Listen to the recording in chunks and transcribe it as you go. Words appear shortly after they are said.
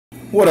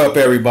What up,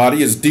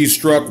 everybody? It's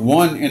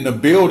Destruct1 in the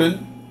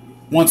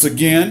building once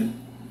again,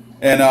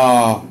 and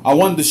I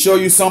wanted to show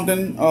you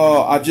something.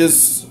 I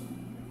just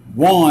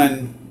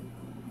won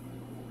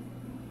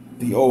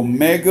the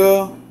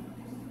Omega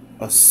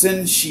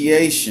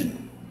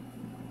Ascension.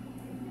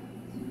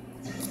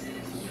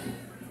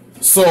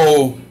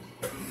 So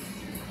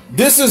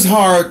this is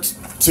hard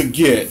to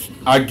get,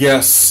 I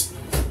guess.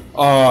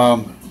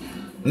 Not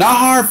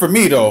hard for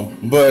me though,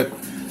 but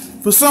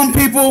for some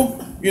people,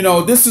 you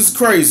know, this is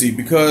crazy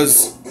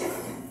because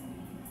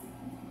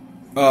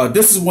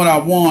this is what I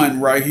won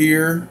right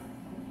here.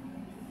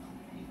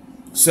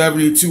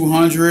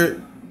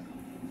 7,200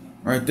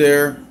 right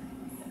there.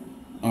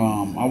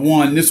 I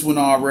won this one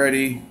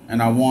already,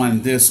 and I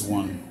won this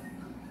one.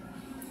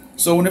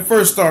 So when it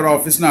first start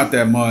off, it's not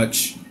that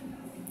much.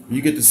 When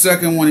you get the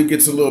second one, it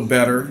gets a little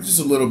better, just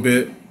a little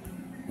bit.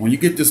 When you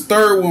get this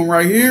third one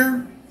right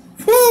here,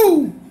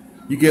 whoo,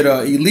 you get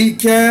elite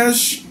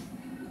cash,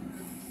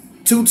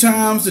 2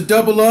 times the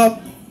double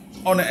up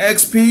on the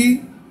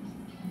XP,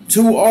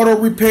 2 auto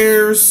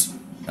repairs,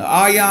 an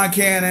ion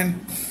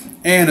cannon,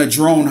 and a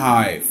drone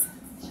hive.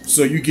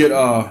 So you get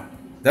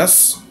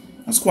that's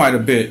quite a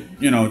bit,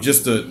 you know,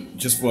 just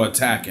for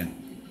attacking.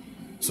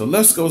 So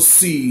let's go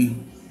see.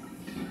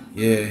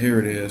 Yeah, here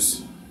it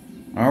is.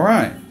 All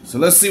right, so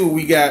let's see what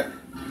we got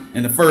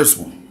in the first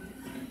one.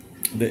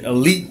 The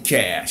elite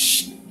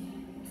cash.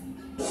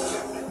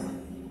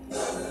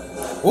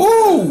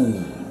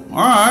 Ooh. All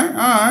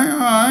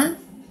right.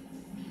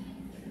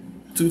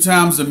 2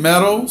 times the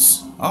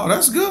medals. Oh,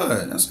 that's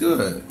good. That's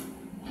good.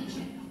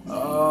 2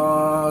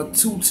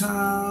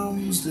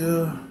 times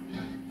the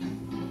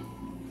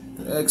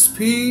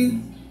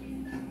XP.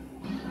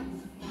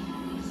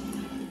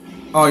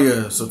 Oh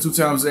yeah, so 2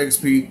 times the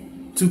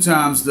XP, 2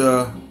 times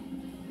the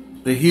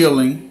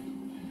healing.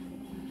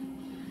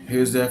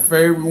 Here's that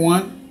favorite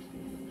one,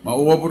 my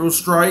orbital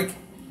strike,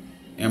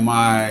 and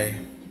my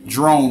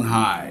drone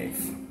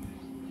hive.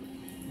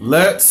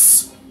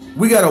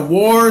 We got a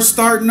war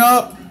starting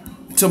up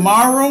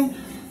tomorrow.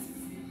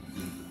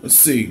 Let's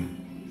see.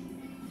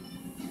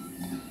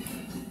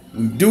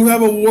 We do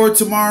have a war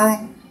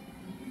tomorrow.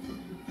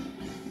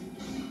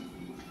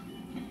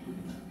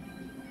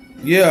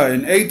 Yeah,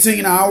 in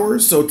 18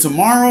 hours. So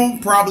tomorrow,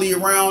 probably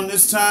around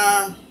this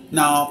time.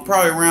 No,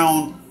 probably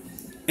around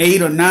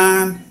 8 or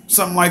 9,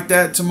 something like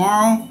that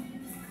tomorrow.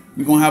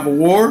 We're going to have a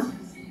war.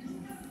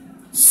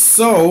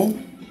 So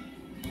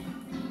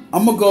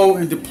I'm going to go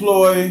and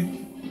deploy.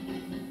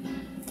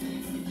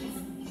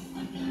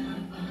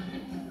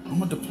 I'm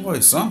going to deploy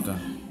something.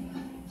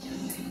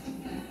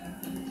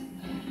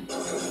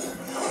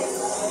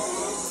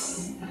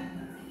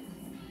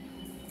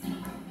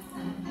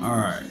 All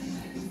right.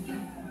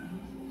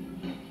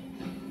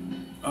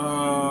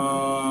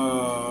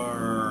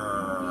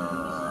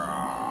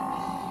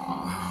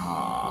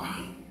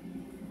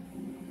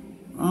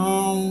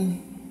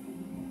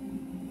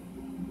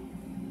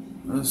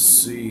 Let's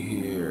see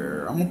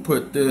here. I'm gonna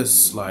put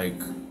this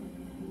like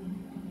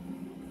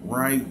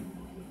right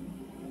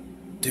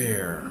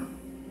there,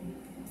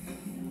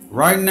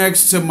 right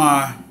next to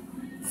my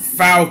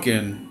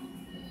Falcon,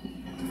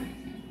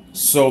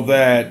 so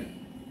that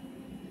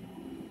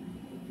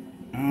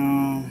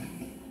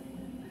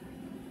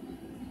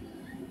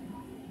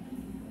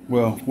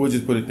well, we'll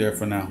just put it there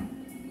for now.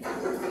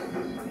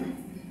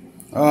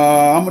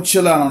 I'm gonna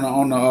chill out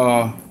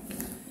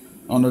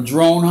on the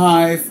drone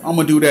hive. I'm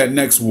gonna do that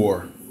next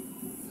war.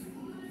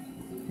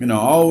 You know,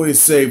 always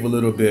save a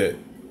little bit.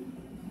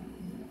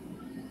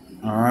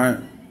 All right.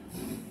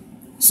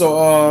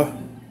 So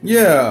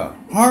yeah,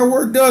 hard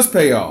work does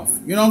pay off.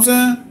 You know what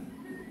I'm saying?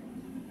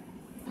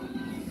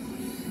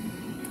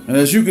 And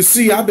as you can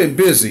see, I've been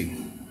busy.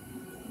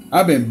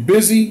 I've been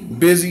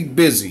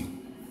busy.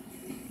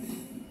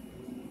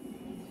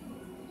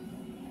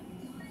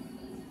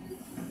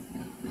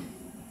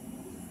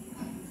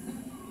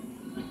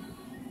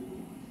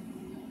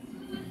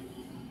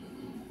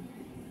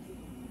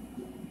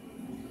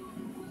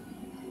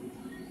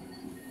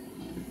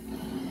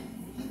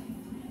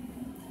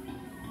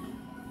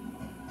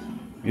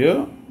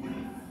 Yeah.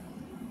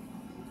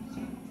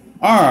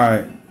 All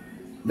right.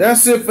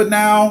 That's it for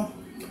now.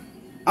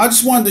 I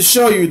just wanted to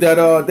show you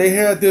that they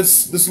had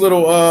this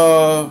little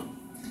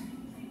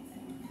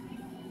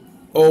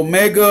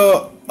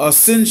Omega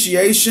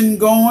Ascension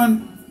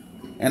going,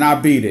 and I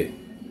beat it.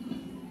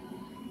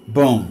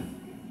 Boom.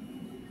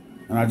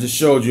 And I just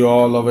showed you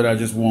all of it. I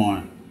just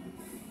won.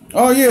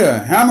 Oh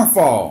yeah,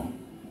 Hammerfall.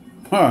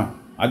 Huh.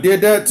 I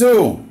did that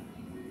too.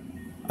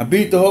 I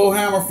beat the whole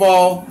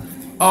Hammerfall.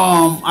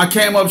 I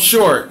came up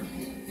short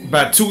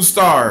by 2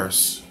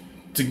 stars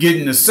to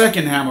getting the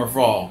second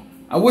Hammerfall.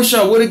 I wish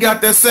I would have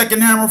got that second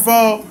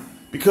Hammerfall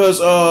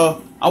because I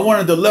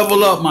wanted to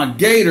level up my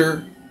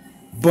Gator,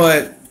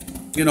 but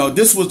you know,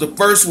 this was the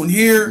first one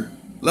here,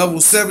 level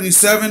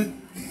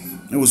 77.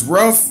 It was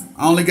rough.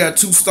 I only got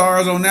 2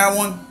 stars on that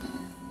one.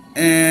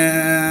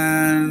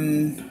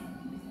 And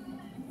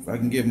if I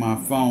can get my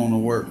phone to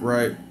work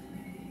right,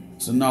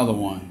 it's another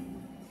one.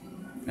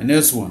 And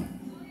this one.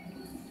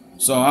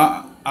 So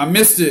I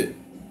missed it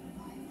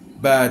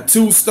by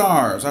 2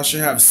 stars. I should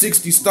have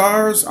 60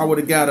 stars. I would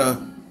have got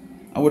a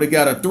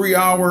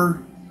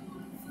 3-hour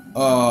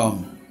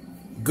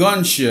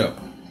gunship.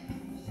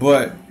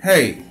 But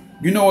hey,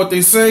 you know what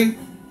they say?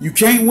 You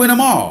can't win them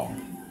all,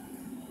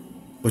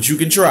 but you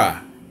can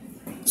try.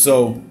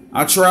 So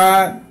I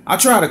tried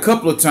a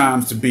couple of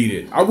times to beat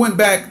it. I went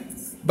back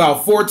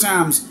about 4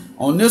 times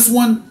on this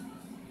one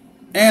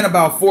and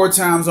about 4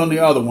 times on the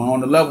other one,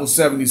 on the level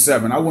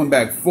 77. I went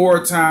back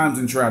 4 times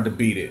and tried to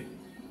beat it.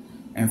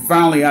 And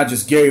finally I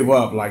just gave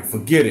up, like,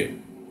 forget it.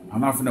 I'm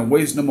not gonna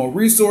waste no more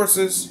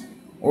resources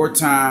or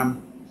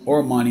time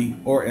or money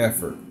or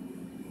effort.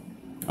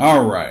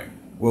 All right.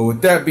 Well,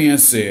 with that being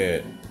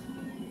said,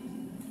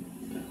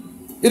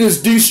 it is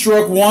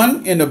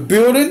D-Struck1 in the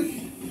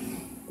building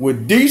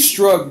with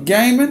D-Struck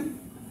Gaming.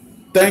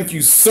 Thank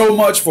you so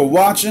much for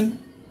watching.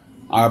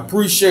 I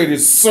appreciate it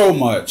so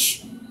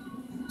much.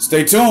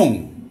 Stay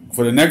tuned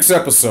for the next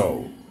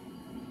episode.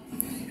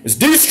 It's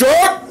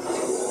D-Struck!